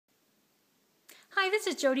Hi, this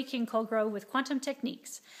is Jody King-Colgrove with Quantum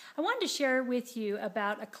Techniques. I wanted to share with you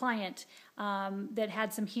about a client that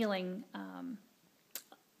had some healing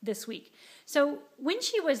this week. So when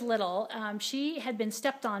she was little, she had been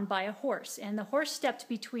stepped on by a horse, and the horse stepped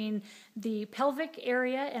between the pelvic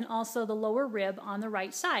area and also the lower rib on the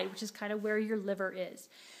right side, which is kind of where your liver is.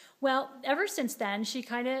 Well, ever since then,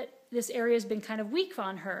 this area has been kind of weak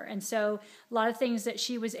on her, and so a lot of things that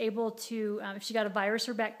she was able to, if she got a virus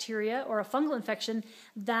or bacteria or a fungal infection,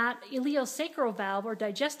 that ileosacral valve or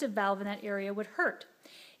digestive valve in that area would hurt.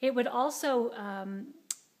 It would also,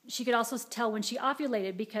 she could also tell when she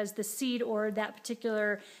ovulated because the seed or that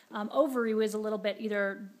particular ovary was a little bit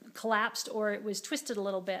either collapsed or it was twisted a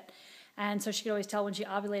little bit, and so she could always tell when she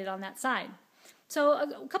ovulated on that side. So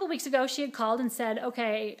a couple weeks ago, she had called and said,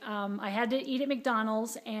 okay, I had to eat at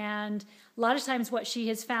McDonald's, and a lot of times what she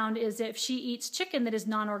has found is if she eats chicken that is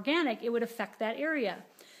non-organic, it would affect that area.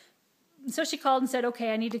 So she called and said,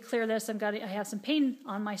 okay, I need to clear this. I have some pain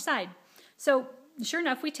on my side. So sure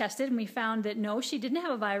enough, we tested, and we found that no, she didn't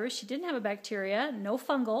have a virus, she didn't have a bacteria, no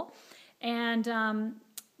fungal, and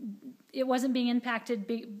it wasn't being impacted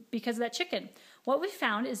because of that chicken. What we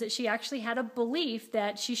found is that she actually had a belief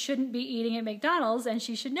that she shouldn't be eating at McDonald's and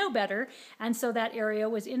she should know better, and so that area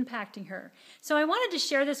was impacting her. So I wanted to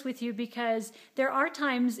share this with you because there are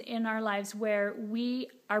times in our lives where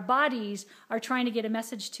our bodies are trying to get a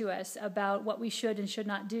message to us about what we should and should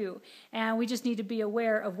not do, and we just need to be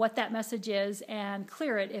aware of what that message is and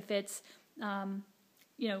clear it if it's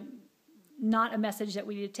not a message that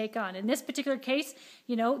we need to take on. In this particular case,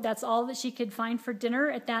 that's all that she could find for dinner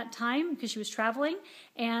at that time because she was traveling,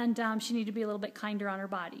 and she needed to be a little bit kinder on her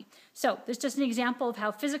body. So there's just an example of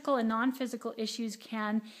how physical and non-physical issues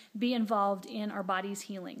can be involved in our body's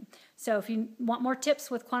healing. So if you want more tips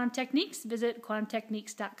with Quantum Techniques, visit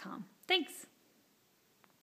quantumtechniques.com. Thanks.